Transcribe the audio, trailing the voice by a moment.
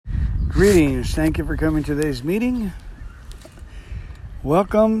Greetings. Thank you for coming to today's meeting.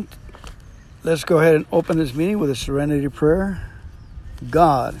 Welcome. Let's go ahead and open this meeting with a serenity prayer.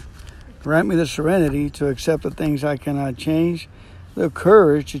 God, grant me the serenity to accept the things I cannot change, the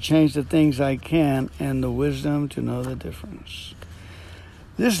courage to change the things I can, and the wisdom to know the difference.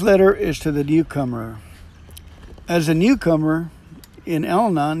 This letter is to the newcomer. As a newcomer in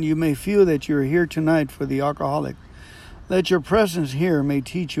Al-Anon, you may feel that you are here tonight for the alcoholic, that your presence here may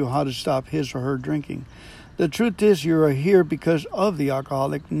teach you how to stop his or her drinking. The truth is, you are here because of the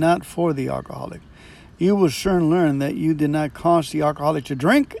alcoholic, not for the alcoholic. You will soon learn that you did not cause the alcoholic to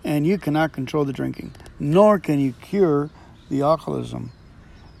drink, and you cannot control the drinking, nor can you cure the alcoholism,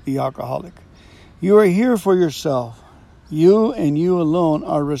 the alcoholic. You are here for yourself. You and you alone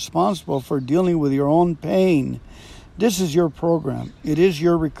are responsible for dealing with your own pain. This is your program. It is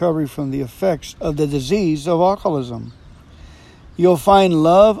your recovery from the effects of the disease of alcoholism. You'll find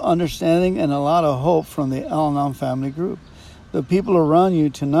love, understanding, and a lot of hope from the Al-Anon family group. The people around you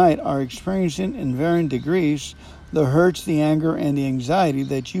tonight are experiencing in varying degrees the hurts, the anger, and the anxiety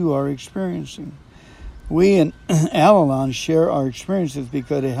that you are experiencing. We in Al-Anon share our experiences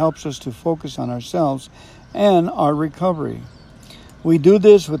because it helps us to focus on ourselves and our recovery. We do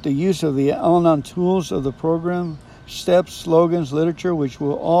this with the use of the Al-Anon tools of the program, steps, slogans, literature, which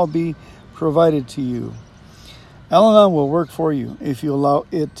will all be provided to you. Al-Anon will work for you if you allow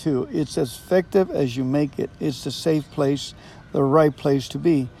it to. It's as effective as you make it. It's the safe place, the right place to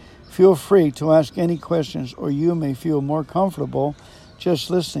be. Feel free to ask any questions, or you may feel more comfortable just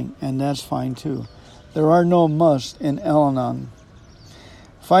listening, and that's fine too. There are no musts in Al-Anon.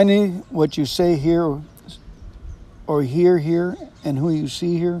 Finally, what you say here or hear here and who you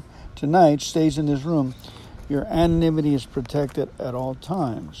see here tonight stays in this room. Your anonymity is protected at all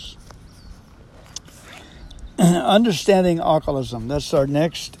times. Understanding alcoholism. That's our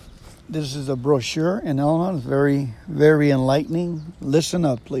next. This is a brochure in Al-Anon. It's very, very enlightening. Listen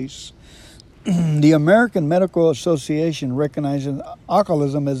up, please. The American Medical Association recognizes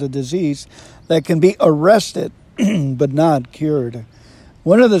alcoholism as a disease that can be arrested but not cured.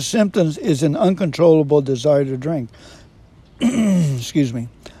 One of the symptoms is an uncontrollable desire to drink. Excuse me.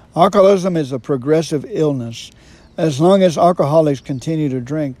 Alcoholism is a progressive illness. As long as alcoholics continue to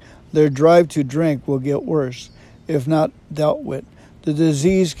drink, their drive to drink will get worse, if not dealt with. The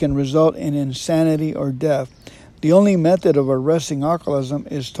disease can result in insanity or death. The only method of arresting alcoholism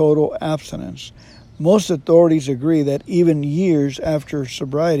is total abstinence. Most authorities agree that even years after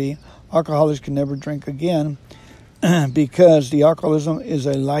sobriety, alcoholics can never drink again because the alcoholism is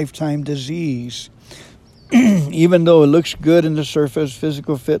a lifetime disease. Even though it looks good in the surface,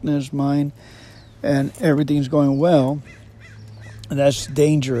 physical fitness, mind, and everything's going well, that's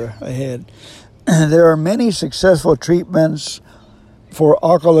danger ahead. There are many successful treatments for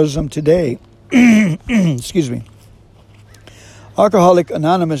alcoholism today. Excuse me. Alcoholics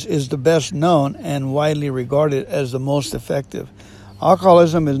Anonymous is the best known and widely regarded as the most effective.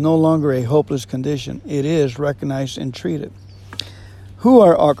 Alcoholism is no longer a hopeless condition. It is recognized and treated. Who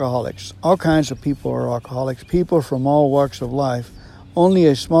are alcoholics? All kinds of people are alcoholics, people from all walks of life. Only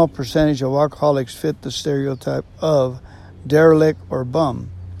a small percentage of alcoholics fit the stereotype of derelict or bum.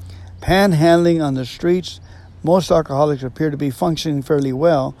 Panhandling on the streets. Most alcoholics appear to be functioning fairly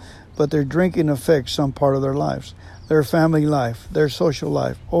well, but their drinking affects some part of their lives, their family life, their social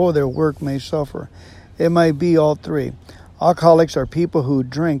life, or their work may suffer. It might be all three. Alcoholics are people who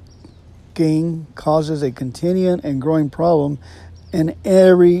drinking causes a continuing and growing problem in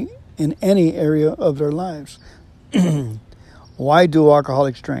any area of their lives. Why do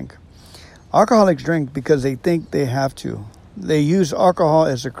alcoholics drink? Alcoholics drink because they think they have to. They use alcohol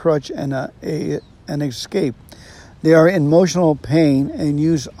as a crutch and an escape. They are in emotional pain and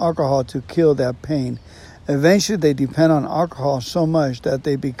use alcohol to kill that pain. Eventually, they depend on alcohol so much that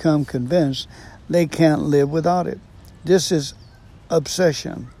they become convinced they can't live without it. This is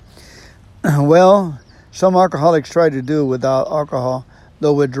obsession. Well, some alcoholics try to do without alcohol.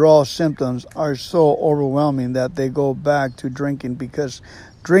 The withdrawal symptoms are so overwhelming that they go back to drinking because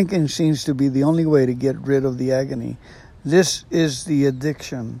drinking seems to be the only way to get rid of the agony. This is the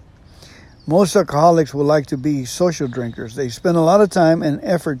addiction. Most alcoholics would like to be social drinkers. They spend a lot of time and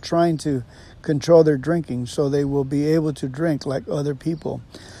effort trying to control their drinking so they will be able to drink like other people.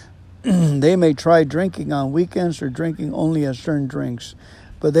 They may try drinking on weekends or drinking only a certain drinks,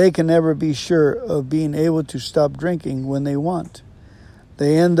 but they can never be sure of being able to stop drinking when they want.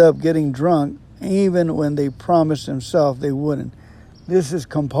 They end up getting drunk even when they promised themselves they wouldn't. This is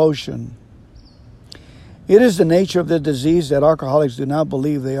compulsion. It is the nature of the disease that alcoholics do not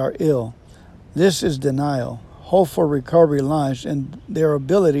believe they are ill. This is denial. hope for recovery lies in their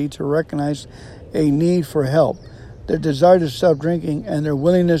ability to recognize a need for help, their desire to stop drinking, and their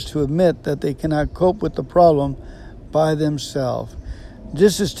willingness to admit that they cannot cope with the problem by themselves.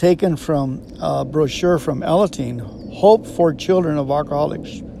 This is taken from a brochure from Alateen, Hope for Children of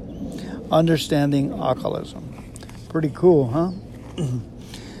Alcoholics, Understanding Alcoholism. Pretty cool, huh?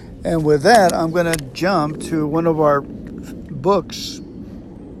 And with that, I'm going to jump to one of our books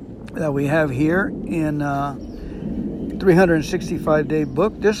that we have here in 365-day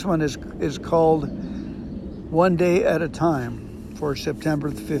book. This one is called One Day at a Time for September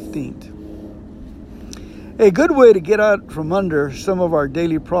 15th. A good way to get out from under some of our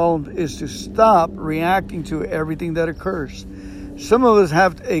daily problems is to stop reacting to everything that occurs. Some of us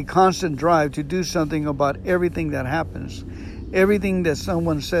have a constant drive to do something about everything that happens, everything that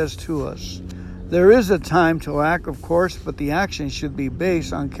someone says to us. There is a time to act, of course, but the action should be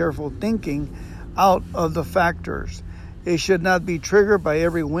based on careful thinking out of the factors. It should not be triggered by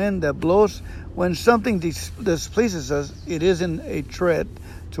every wind that blows. When something displeases us, it isn't a threat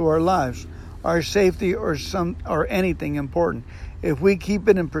to our lives, our safety, or anything important. If we keep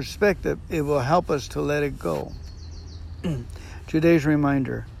it in perspective, it will help us to let it go. Today's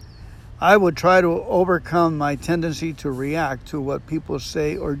reminder. I would try to overcome my tendency to react to what people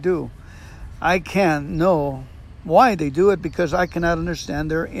say or do. I can't know why they do it because I cannot understand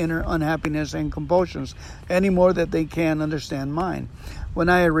their inner unhappiness and compulsions any more than they can understand mine. When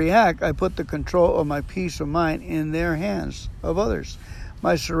I react, I put the control of my peace of mind in their hands, of others.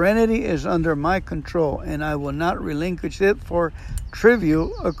 My serenity is under my control, and I will not relinquish it for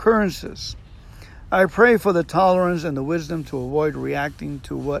trivial occurrences. I pray for the tolerance and the wisdom to avoid reacting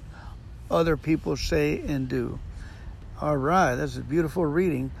to what other people say and do. All right, that's a beautiful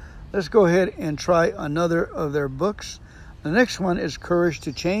reading. Let's go ahead and try another of their books. The next one is Courage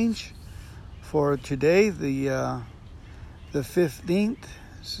to Change for today, the 15th.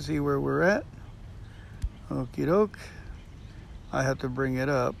 Let's see where we're at. Okie doke. I have to bring it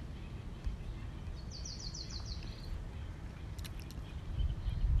up.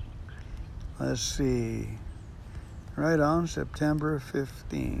 Let's see. Right on September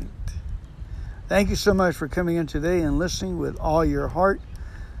 15th. Thank you so much for coming in today and listening with all your heart.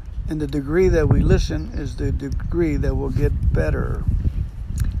 And the degree that we listen is the degree that will get better.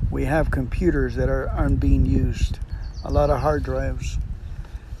 We have computers that aren't being used. A lot of hard drives.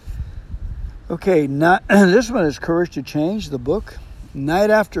 Okay, this one is Courage to Change, the book. Night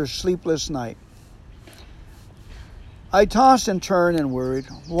after sleepless night. I tossed and turned and worried.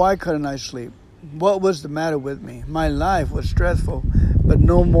 Why couldn't I sleep? What was the matter with me? My life was stressful, but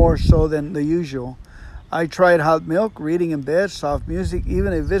no more so than the usual. I tried hot milk, reading in bed, soft music,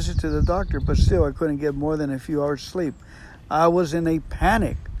 even a visit to the doctor, but still I couldn't get more than a few hours sleep. I was in a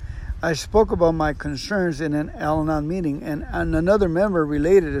panic. I spoke about my concerns in an Al-Anon meeting, and another member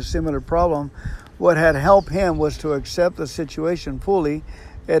related a similar problem. What had helped him was to accept the situation fully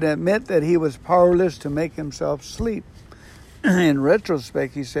and admit that he was powerless to make himself sleep. In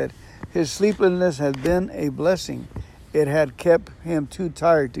retrospect, he said, his sleeplessness had been a blessing. It had kept him too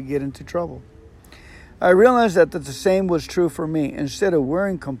tired to get into trouble. I realized that the same was true for me. Instead of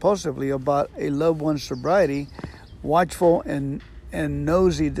worrying compulsively about a loved one's sobriety, watchful and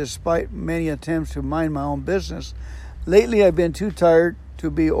nosy despite many attempts to mind my own business, lately I've been too tired to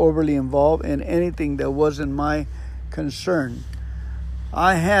be overly involved in anything that wasn't my concern.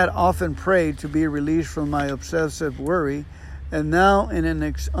 I had often prayed to be released from my obsessive worry, and now in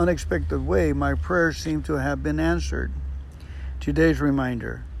an unexpected way, my prayers seem to have been answered. Today's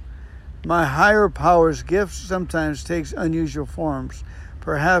reminder. My higher power's gift sometimes takes unusual forms.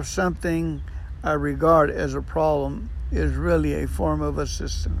 Perhaps something I regard as a problem is really a form of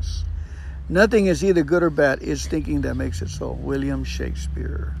assistance. Nothing is either good or bad. It's thinking that makes it so. William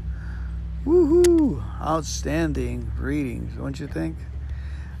Shakespeare. Woohoo! Outstanding readings, don't you think?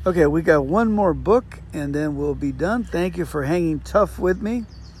 Okay, we got one more book and then we'll be done. Thank you for hanging tough with me.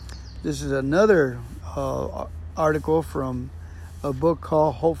 This is another article from a book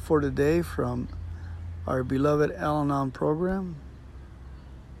called Hope for Today from our beloved Al-Anon program.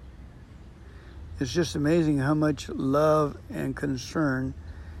 It's just amazing how much love and concern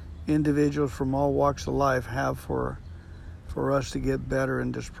individuals from all walks of life have for us to get better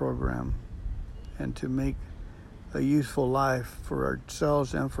in this program and to make a useful life for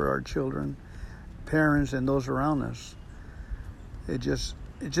ourselves and for our children, parents, and those around us. It just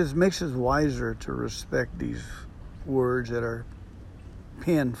makes us wiser to respect these words that are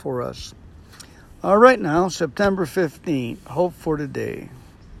penned for us. All right, now, September 15th, Hope for Today.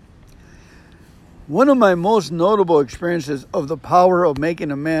 One of my most notable experiences of the power of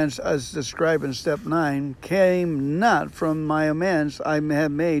making amends, as described in step 9, came not from my amends I have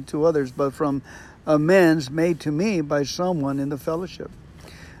made to others, but from amends made to me by someone in the fellowship.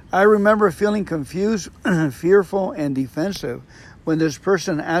 I remember feeling confused, fearful, and defensive when this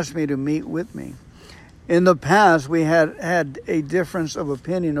person asked me to meet with me. In the past, we had had a difference of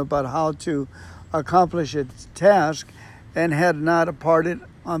opinion about how to accomplish a task and had not parted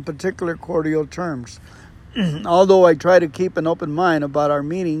on particular cordial terms. Although I tried to keep an open mind about our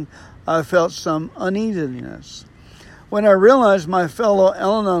meeting, I felt some uneasiness. When I realized my fellow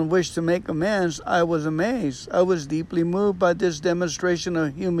Al-Anon wished to make amends, I was amazed. I was deeply moved by this demonstration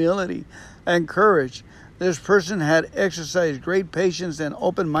of humility and courage. This person had exercised great patience and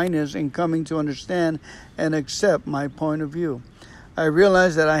open-mindedness in coming to understand and accept my point of view. I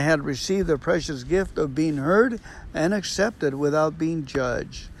realized that I had received the precious gift of being heard and accepted without being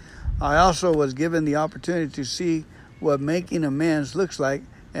judged. I also was given the opportunity to see what making amends looks like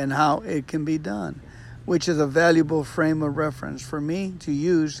and how it can be done, which is a valuable frame of reference for me to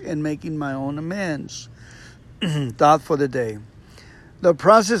use in making my own amends. Thought for the day. The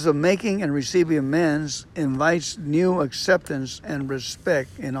process of making and receiving amends invites new acceptance and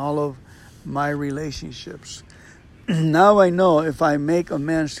respect in all of my relationships. Now I know if I make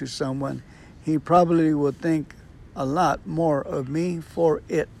amends to someone, he probably will think a lot more of me for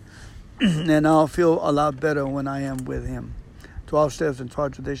it. And I'll feel a lot better when I am with him. 12 Steps and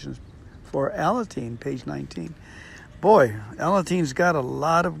 12 Traditions for Alateen, page 19. Boy, Alatine's got a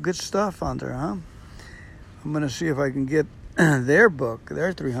lot of good stuff on there, huh? I'm going to see if I can get their book,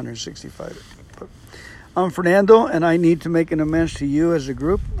 their 365 book. I'm Fernando, and I need to make an amends to you as a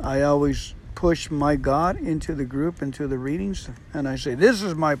group. I always push my God into the group, into the readings, and I say, this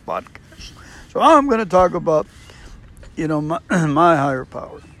is my podcast. So I'm going to talk about, my higher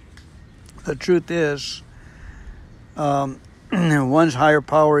power. The truth is, one's higher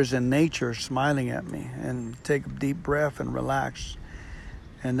power is in nature smiling at me, and take a deep breath and relax.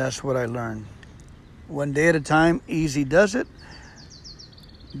 And that's what I learned. One day at a time, easy does it.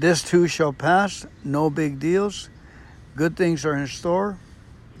 This too shall pass, no big deals. Good things are in store.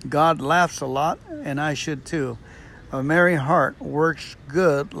 God laughs a lot, and I should too. A merry heart works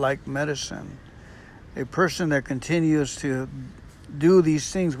good like medicine. A person that continues to do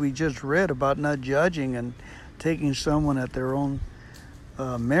these things we just read about, not judging and taking someone at their own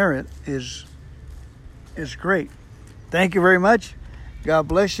merit, is great. Thank you very much. God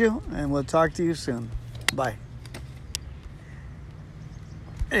bless you, and we'll talk to you soon. Bye.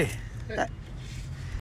 Hey.